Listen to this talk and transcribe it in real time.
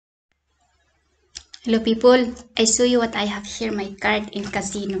Hello people, I show you what I have here, my card in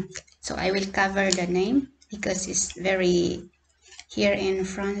casino. So I will cover the name because it's very, here in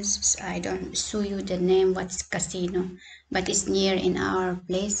France, I don't show you the name what's casino, but it's near in our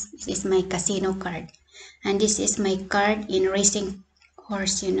place. This is my casino card. And this is my card in racing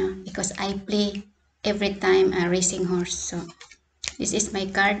horse, because I play every time a racing horse. So this is my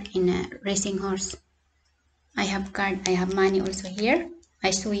card in a racing horse. I have money also here. I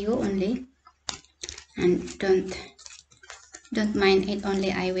show you only. And don't mind it,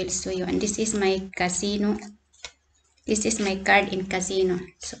 only I will show you. And this is my casino, this is my card in casino,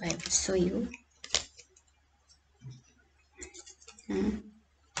 so I will show you.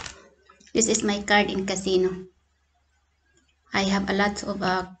 This is my card in casino. I have a lot of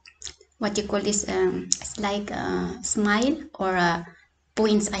what you call this, it's like smile or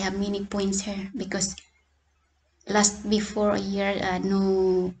points. I have many points here because before a year,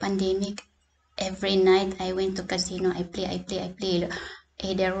 no pandemic, every night I went to casino. I play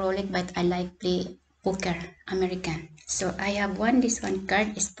either roulette, but I like play poker American. So I have this one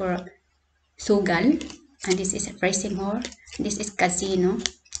card is for sugal, and this is racing horse. This is casino.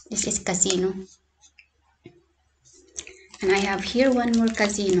 This is casino. And I have here one more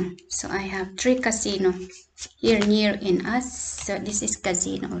casino. So I have 3 casino here near in us. So this is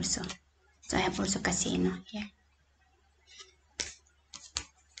casino also. So I have also casino here.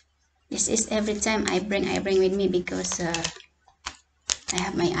 This is every time I bring with me because I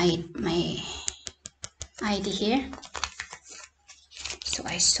have my ID here. So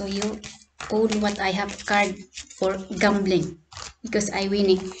I show you all what I have card for gambling because I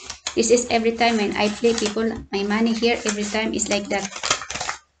winning. This is every time when I play, people, my money here every time is like that.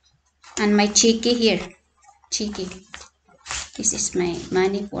 And my cheeky here, cheeky. This is my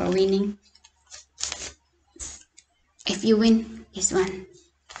money for winning. If you win this one,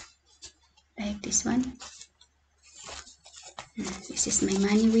 like this one, this is my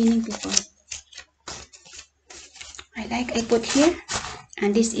money winning, people. I put here,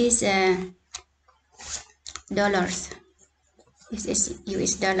 and this is dollars. This is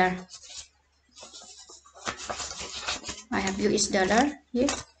US dollar. I have US dollar here.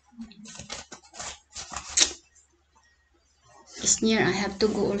 It's near. I have to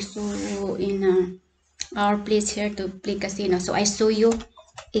go also in our place here to play casino. So I show you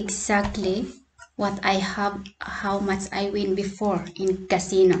exactly what I have, how much I win before in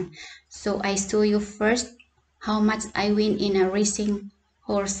casino. So I show you first how much I win in a racing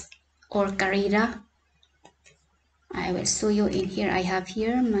horse or carrera. I will show you in here. I have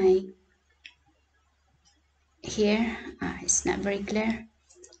here my here. It's not very clear.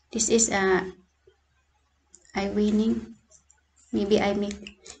 This is I winning. Maybe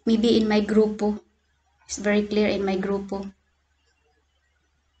in my grupo. It's very clear in my grupo.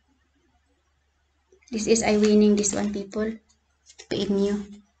 This is I winning, this one, people. Paid new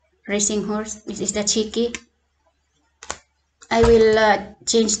racing horse. This is the cheeky. I will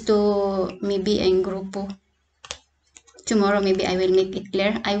change to maybe in grupo. Tomorrow maybe I will make it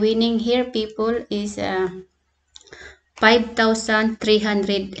clear. I winning here, people, is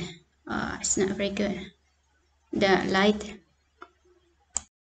 5,300. It's not very good. The light.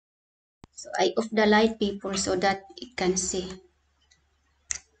 So I off the light, people, so that it can see.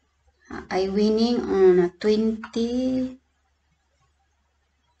 I winning on 20.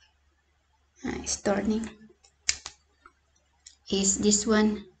 It's turning. Is this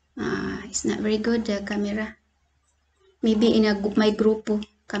one? It's not very good, the camera. Maybe in my grupo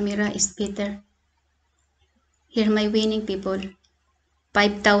camera is better. Here my winning, people.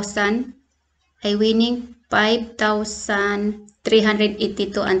 5,000. I winning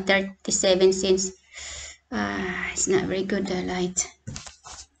 5,382 and 37 cents. It's not very good, the light.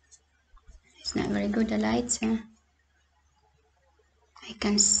 It's not very good, the lights. I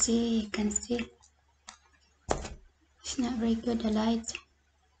can see. It's not very good, the lights.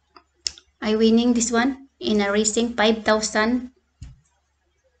 I winning this one in a racing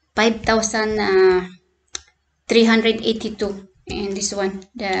 5,382, and this one,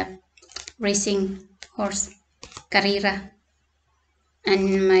 the racing horse carrera.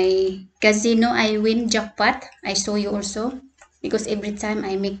 And my casino, I win jackpot. I show you also because every time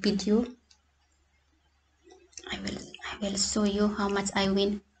I make video, I will show you how much I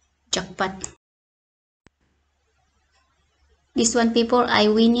win jackpot. This one, people, I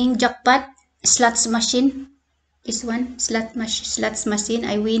winning jackpot slots machine. This one, slots machine,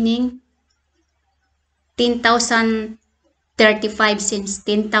 I winning 10,035 cents.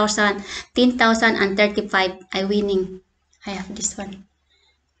 10,035. I winning. I have this one.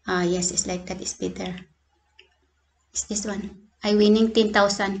 Yes, it's like that. It's better. It's this one. I winning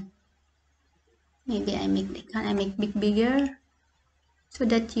 10,000. Maybe I make bigger so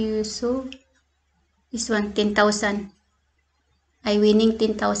that you saw this one 10,000. I winning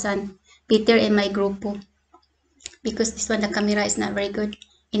 10,000. Peter in my grupo because this one the camera is not very good.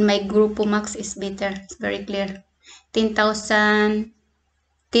 In my grupo max is better. It's very clear. 10,000,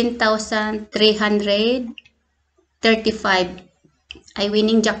 10,335. I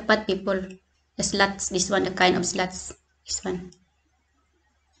winning jackpot people. The slots, this one, the kind of slots. This one.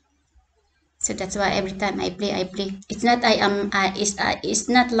 So that's why every time I play, I play. It's not it's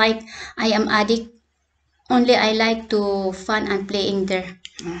not like I am addict. Only I like to fun and playing there.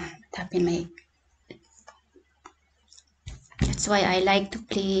 Tap in my. That's why I like to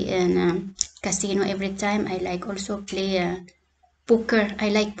play in casino every time. I like also play poker. I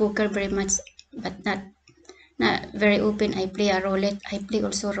like poker very much, but not very open. I play a roulette. I play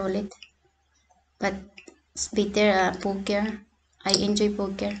also roulette, but it's better poker. I enjoy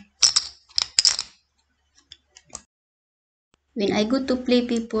poker. When I go to play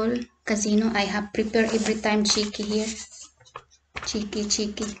people casino, I have prepared every time cheeky here. Cheeky.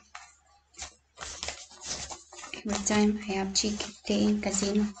 Every time I have cheeky playing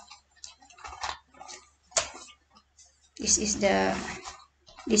casino. This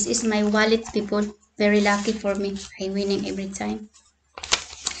is my wallet people. Very lucky for me. I winning every time.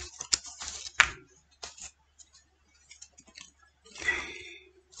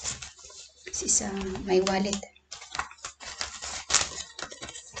 This is my wallet.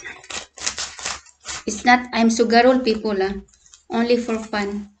 It's not I'm sugarol people only for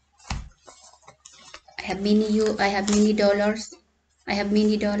fun. I have mini dollars. I have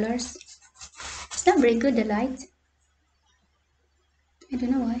mini dollars. It's not very good the light. I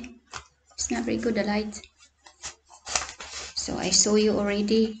don't know why. It's not very good the light. So I show you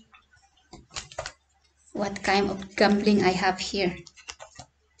already what kind of gambling I have here.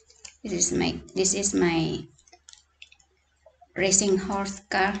 This is my racing horse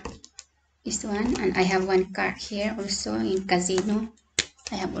car. This one, and I have one car here also in casino.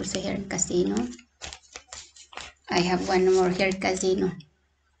 I have also here in casino. I have one more here casino.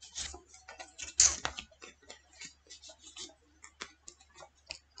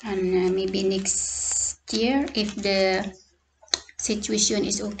 And maybe next year, if the situation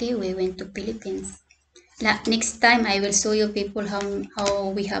is okay, we went to Philippines. Next time I will show you people how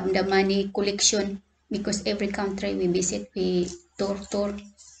we have the money collection, because every country we visit we tour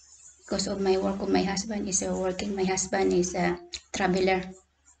because of my work. Of my husband is working. My husband is a traveler,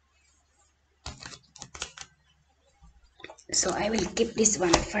 so I will keep this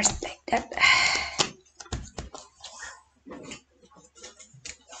one first like that.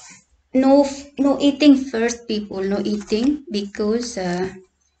 No eating first people, no eating because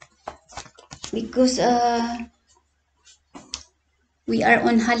we are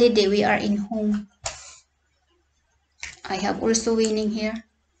on holiday, we are in home. I have also winning here.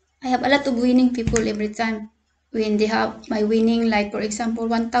 I have a lot of winning people every time. When they have my winning, like for example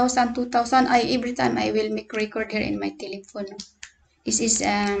 1,000, 2,000, every time I will make record here in my telephone. This is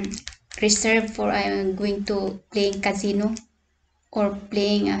reserved for I'm going to playing casino or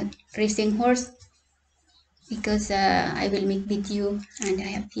playing a racing horse, because I will make video. And I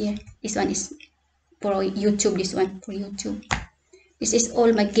have here, this one is for YouTube, this one for YouTube. This is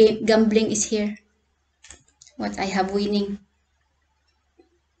all my gambling is here, what I have winning.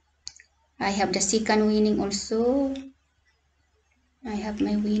 I have the second winning also. I have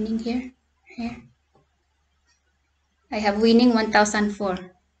my winning here. I have winning 1,004.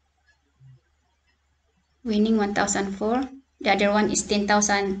 Winning 1,004. The other one is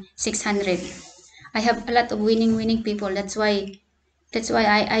 10,600. I have a lot of winning people. That's why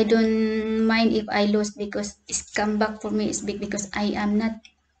I don't mind if I lose, because it's come back for me is big, because I am not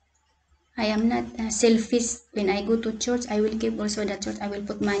selfish. When I go to church, I will give also the church. I will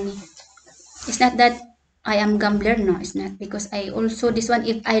put money. It's not that I am gambler. No, it's not, because I also this one.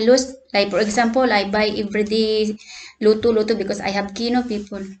 If I lose, like for example, I buy every day lotto because I have kino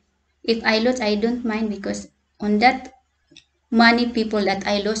people. If I lose, I don't mind, because on that money people that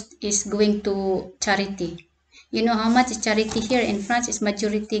I lost is going to charity. You know how much is charity here in France? Is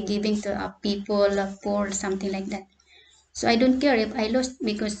majority giving to people, poor, something like that. So I don't care if I lost,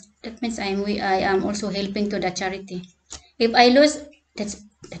 because that means I am also helping to the charity. If I lose, that's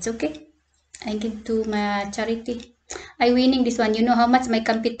okay. I give to my charity. I winning this one. You know how much my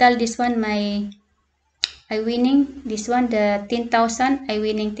capital? This one I winning this one, the 10,000. I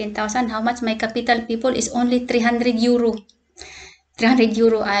winning 10,000. How much my capital people is only 300 euro. 300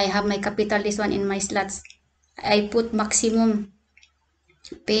 euro. I have my capital this one in my slots. I put maximum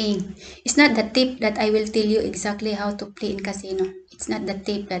Paying. It's not the tip that I will tell you exactly how to play in casino. It's not the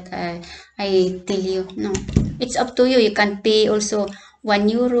tip that I tell you. No. It's up to you. You can pay also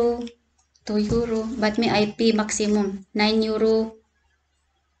 €1, €2. But me, I pay maximum €9.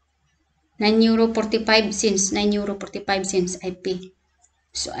 €9 45 cents. €9 45 cents I pay.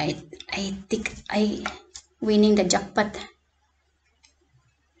 So I think I winning the jackpot.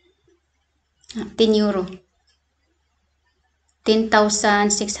 €10.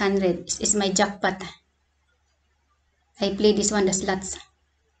 10,600 is my jackpot. I play this one, the slots.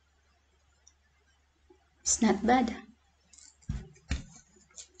 It's not bad.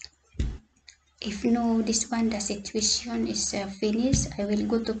 If no, this one, the situation is finished, I will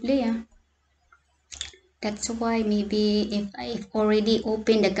go to play. That's why maybe if I've already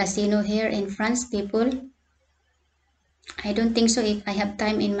opened the casino here in France, people, I don't think so if I have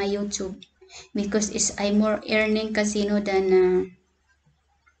time in my YouTube. Because I'm more earning casino than,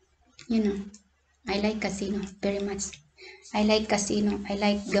 I like casino very much. I like casino. I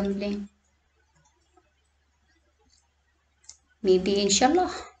like gambling. Maybe inshallah.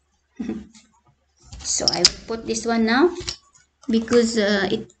 So I will put this one now because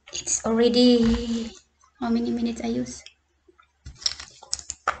it's already how many minutes I use.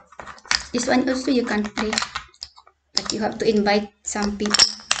 This one also you can play, but you have to invite some people.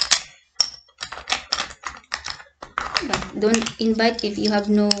 But don't invite if you have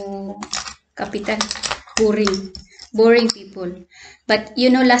no capital. Boring people. But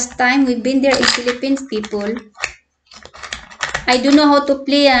last time we've been there in Philippines, people. I don't know how to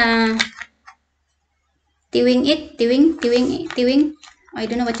play tiwing. I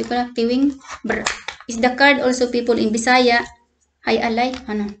don't know what you call it, tiwing. Is the card also, people, in Bisaya? Hay alay,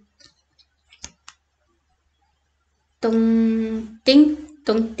 ano? Tong ting.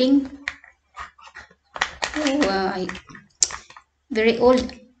 Oh, very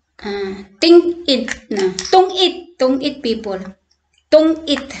old. Ting it na. Tong it, people. Tong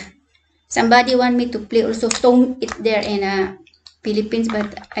it. Somebody want me to play also tong it there in Philippines,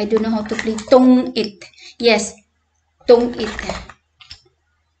 but I don't know how to play tong it. Yes, tong it.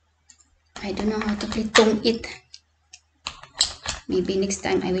 I don't know how to play tong it. Maybe next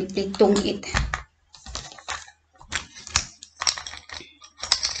time I will play tong it.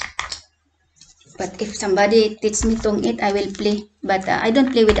 But if somebody teach me tong it, I will play. But I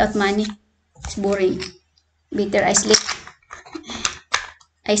don't play without money. It's boring. Better I sleep.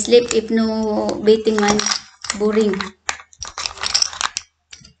 I sleep if no betting money. Boring.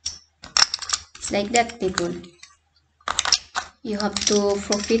 It's like that, people. You have to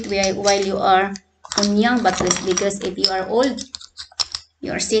profit while you are young, but because if you are old,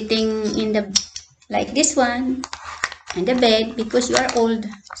 you are sitting in the like this one in the bed because you are old.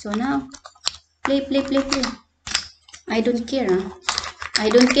 So now play. I don't care. I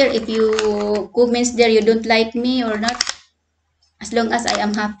don't care if you comments there you don't like me or not. As long as I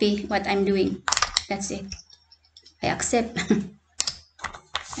am happy what I'm doing. That's it. I accept.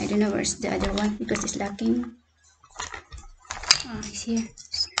 I don't know where's the other one because it's lacking. It's here.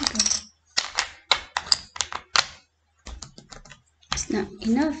 Okay. It's not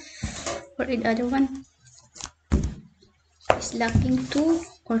enough for the other one. It's lacking 2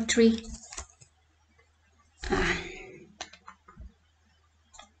 or 3.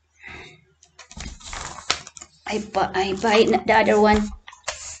 I buy the other one.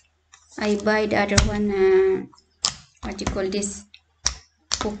 I buy the other one. What do you call this?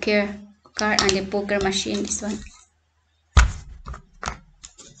 Poker card and the poker machine. This one.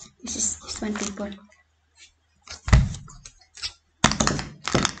 This one, people.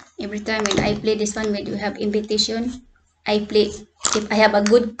 Every time when I play this one, when you have invitation, I play. If I have a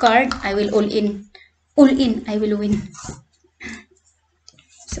good card, I will all in. I will win.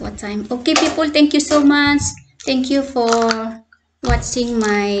 So what time? Okay, people, thank you so much. Thank you for watching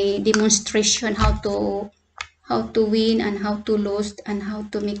my demonstration how to win and how to lose and how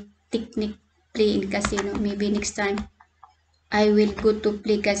to make technique play in casino. Maybe next time I will go to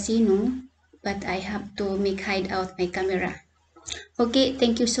play casino, but I have to make hide out my camera. Okay,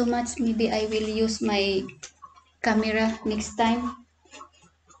 thank you so much. Maybe I will use my camera next time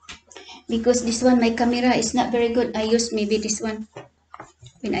because this one my camera is not very good. I use maybe this one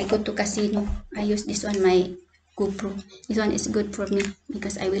when I go to casino. I use this one, my GoPro. This one is good for me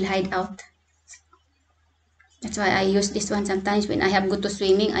because I will hide out. That's why I use this one sometimes when I have go to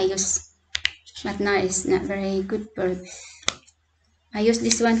swimming. I use, but now it's not very good for. I use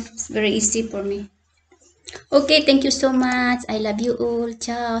this one. It's very easy for me. Okay, thank you so much. I love you all.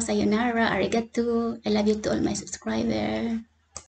 Ciao, sayonara, arigato. I love you to all my subscribers.